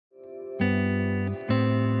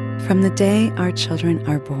From the day our children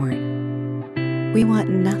are born, we want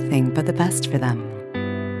nothing but the best for them,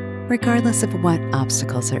 regardless of what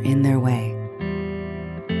obstacles are in their way.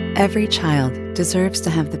 Every child deserves to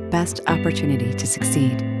have the best opportunity to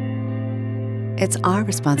succeed. It's our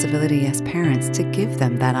responsibility as parents to give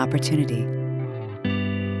them that opportunity.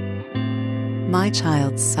 My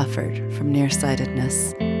child suffered from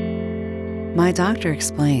nearsightedness. My doctor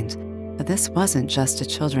explained that this wasn't just a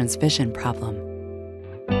children's vision problem.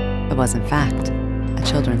 It was, in fact, a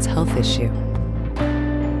children's health issue.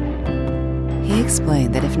 He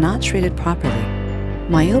explained that if not treated properly,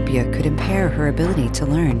 myopia could impair her ability to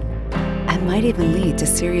learn and might even lead to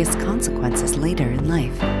serious consequences later in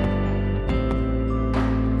life.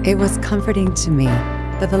 It was comforting to me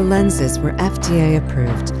that the lenses were FDA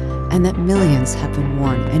approved and that millions have been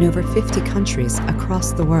worn in over 50 countries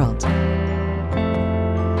across the world.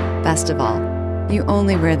 Best of all, you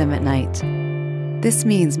only wear them at night. This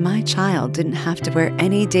means my child didn't have to wear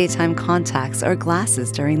any daytime contacts or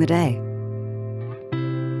glasses during the day.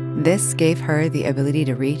 This gave her the ability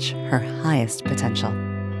to reach her highest potential.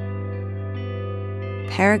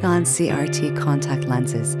 Paragon CRT contact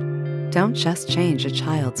lenses don't just change a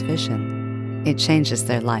child's vision, it changes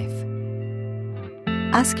their life.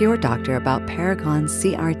 Ask your doctor about Paragon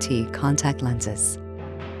CRT contact lenses.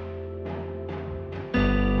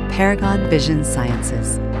 Paragon Vision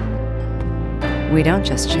Sciences. We don't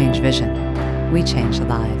just change vision, we change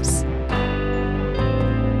lives.